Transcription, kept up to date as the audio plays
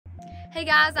Hey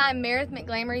guys, I'm Meredith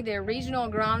McGlamory, the Regional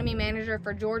Agronomy Manager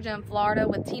for Georgia and Florida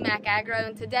with TIMAC Agro,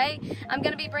 and today I'm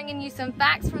going to be bringing you some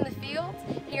facts from the fields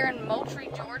here in Moultrie,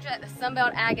 Georgia at the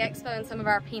Sunbelt Ag Expo and some of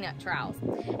our peanut trials.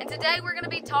 And today we're going to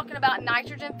be talking about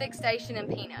nitrogen fixation in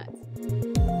peanuts.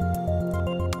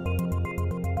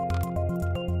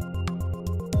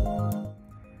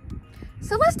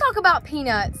 So let's talk about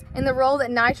peanuts and the role that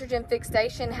nitrogen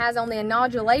fixation has on the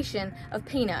inodulation of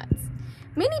peanuts.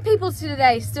 Many people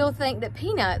today still think that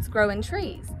peanuts grow in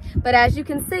trees, but as you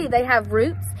can see, they have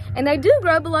roots and they do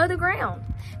grow below the ground.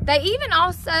 They even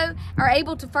also are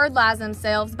able to fertilize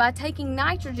themselves by taking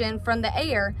nitrogen from the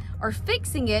air or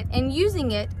fixing it and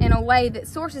using it in a way that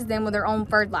sources them with their own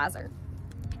fertilizer.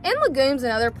 In legumes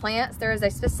and other plants, there is a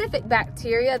specific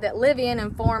bacteria that live in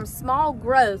and form small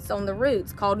growths on the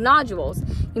roots called nodules.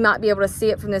 You might be able to see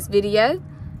it from this video.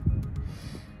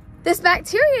 This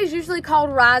bacteria is usually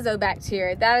called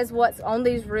rhizobacteria. That is what's on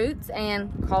these roots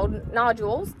and called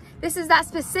nodules. This is that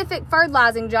specific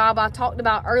fertilizing job I talked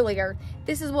about earlier.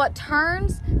 This is what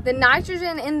turns the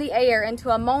nitrogen in the air into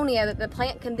ammonia that the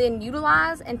plant can then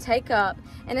utilize and take up,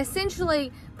 and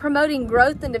essentially promoting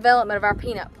growth and development of our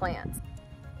peanut plants.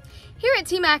 Here at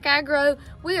TIMAC Agro,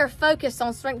 we are focused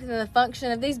on strengthening the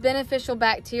function of these beneficial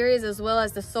bacteria as well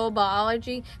as the soil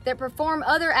biology that perform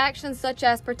other actions such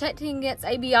as protecting against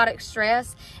abiotic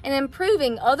stress and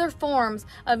improving other forms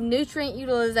of nutrient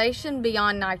utilization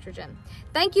beyond nitrogen.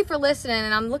 Thank you for listening,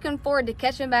 and I'm looking forward to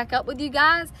catching back up with you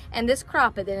guys and this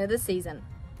crop at the end of the season.